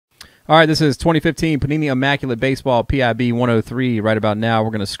All right, this is 2015 Panini Immaculate Baseball PIB103. Right about now, we're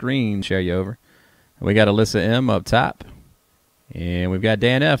going to screen share you over. We got Alyssa M up top, and we've got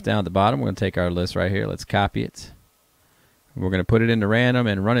Dan F down at the bottom. We're going to take our list right here. Let's copy it. We're going to put it into random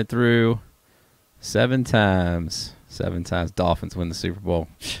and run it through 7 times. 7 times Dolphins win the Super Bowl.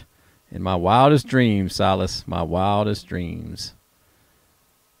 In my wildest dreams, Silas, my wildest dreams.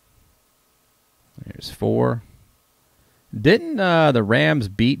 There's 4. Didn't the Rams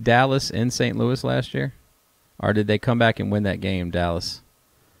beat Dallas in St. Louis last year? Or did they come back and win that game, Dallas?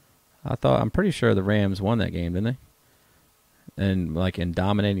 I'm pretty sure the Rams won that game, didn't they? And like in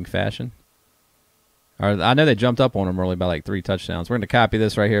dominating fashion. Or I know they jumped up on them early by like 3 touchdowns. We're going to copy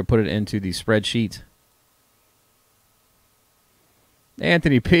this right here, put it into the spreadsheet.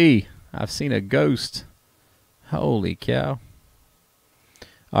 Anthony P. I've seen a ghost. Holy cow.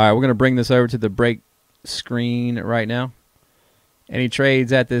 All right, we're going to bring this over to the break screen right now. Any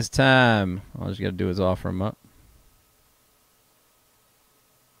trades at this time? All you got to do is offer them up.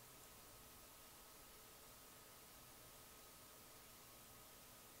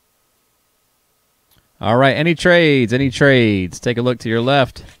 All right, any trades? Any trades? Take a look to your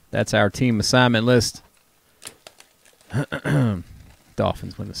left. That's our team assignment list.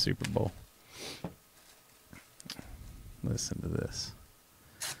 Dolphins win the Super Bowl. Listen to this.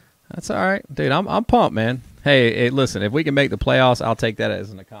 That's all right, dude. I'm pumped, man. Hey, listen. If we can make the playoffs, I'll take that as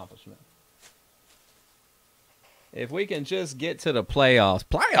an accomplishment. If we can just get to the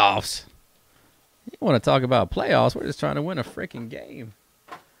playoffs, You want to talk about playoffs? We're just trying to win a freaking game.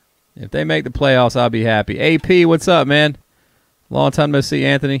 If they make the playoffs, I'll be happy. AP, what's up, man? Long time no see,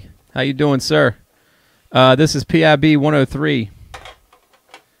 Anthony. How you doing, sir? This is PIB 103.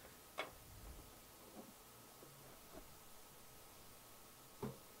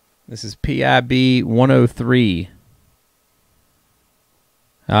 This is PIB 103.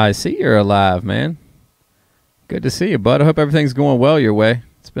 I see you're alive, man. Good to see you, bud. I hope everything's going well your way.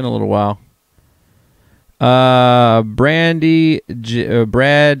 It's been a little while. Brandy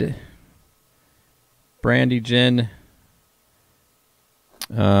Jen.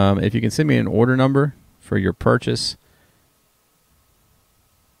 If you can send me an order number for your purchase.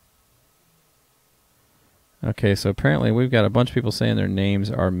 Okay, so apparently we've got a bunch of people saying their names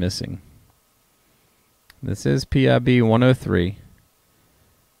are missing. This is PIB 103.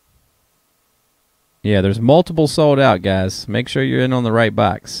 Yeah, there's multiple sold out, guys. Make sure you're in on the right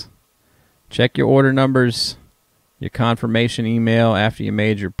box. Check your order numbers, your confirmation email after you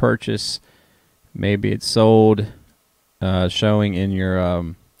made your purchase. Maybe it's sold, showing in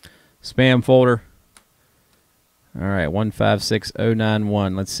your spam folder. All right,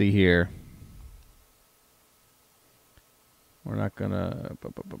 156091. Let's see here. We're not going to...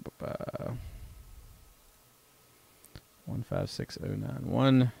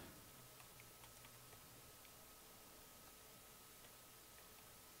 156091.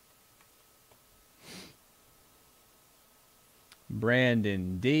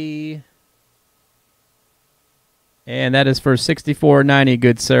 Brandon D. And that is for $64.90,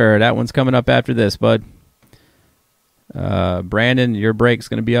 good sir. That one's coming up after this, bud. Brandon, your break's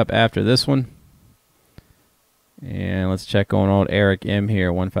going to be up after this one. And let's check on old Eric M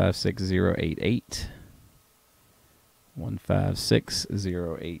here, 156088.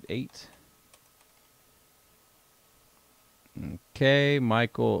 156088. Okay,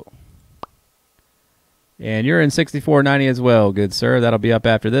 Michael. And you're in 64.90 as well, good sir. That'll be up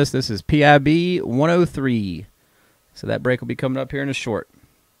after this. This is PIB 103. So that break will be coming up here in a short.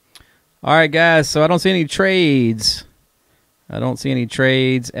 All right, guys, so I don't see any trades. I don't see any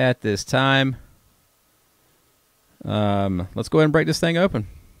trades at this time. Let's go ahead and break this thing open.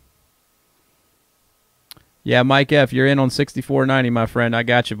 Yeah, Mike F., you're in on 64.90, my friend. I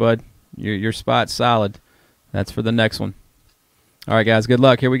got you, bud. Your spot's solid. That's for the next one. All right, guys, good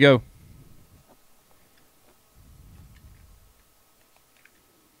luck. Here we go.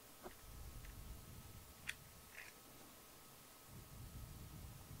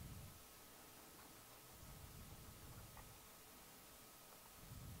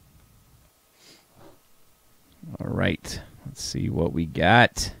 All right, let's see what we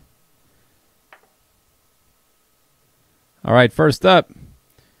got. All right, first up,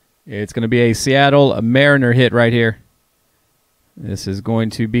 it's going to be a Seattle Mariner hit right here. This is going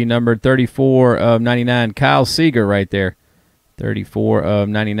to be number 34 of 99, Kyle Seager right there. 34 of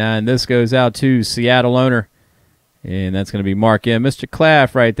 99. This goes out to Seattle owner, and that's going to be Mark M. Mr.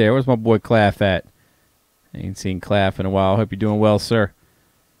 Claff right there. Where's my boy Claff at? I ain't seen Claff in a while. Hope you're doing well, sir.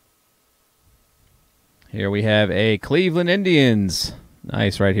 Here we have a Cleveland Indians.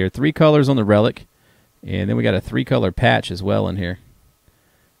 Nice right here. 3 colors on the relic. And then we got a 3-color patch as well in here.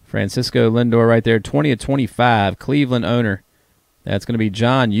 Francisco Lindor right there, 20 of 25, Cleveland owner. That's going to be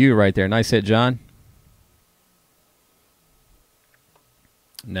John Yu right there. Nice hit, John.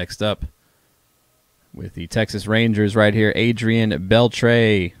 Next up, with the Texas Rangers right here, Adrian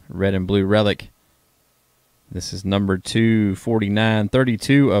Beltre, red and blue relic. This is number 249,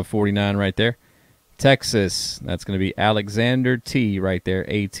 32 of 49 right there. Texas, that's going to be Alexander T right there,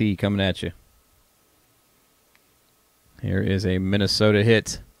 AT coming at you. Here is a Minnesota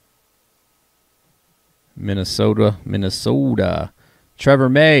hit. Minnesota. Trevor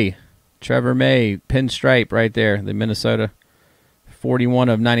May, pinstripe right there, the Minnesota. 41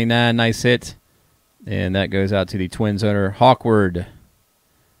 of 99, nice hit. And that goes out to the Twins owner, Hawkward.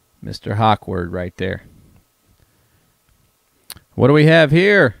 Mr. Hawkward right there. What do we have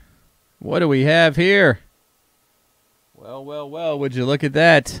here? What do we have here? Well, would you look at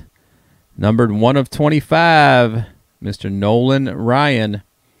that? Numbered 1 of 25, Mr. Nolan Ryan.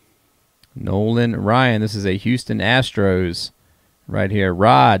 Nolan Ryan, this is a Houston Astros right here.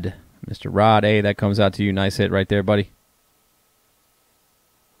 Rod, Mr. Rod A, that comes out to you. Nice hit right there, buddy.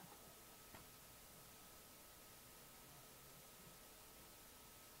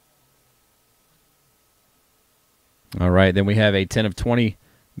 All right, then we have a 10 of 20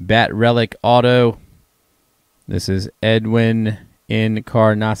 Bat Relic Auto. This is Edwin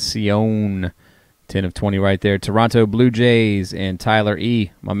Encarnacion. 10 of 20 right there. Toronto Blue Jays and Tyler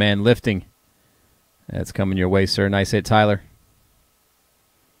E., my man lifting. That's coming your way, sir. Nice hit, Tyler.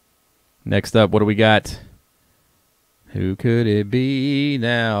 Next up, what do we got? Who could it be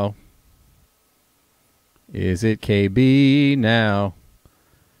now? Is it KB now?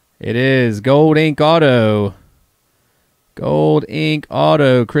 It is Gold Ink Auto. Gold Ink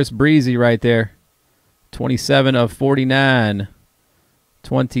Auto, Chris Breezy right there. 27 of 49.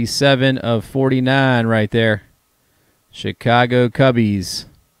 27 of 49 right there. Chicago Cubbies.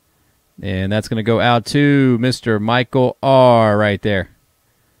 And that's going to go out to Mr. Michael R. right there.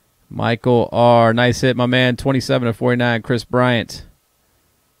 Michael R. Nice hit, my man. 27 of 49, Chris Bryant.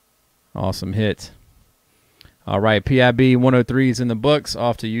 Awesome hit. All right, PIB 103 is in the books.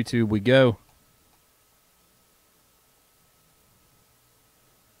 Off to YouTube we go.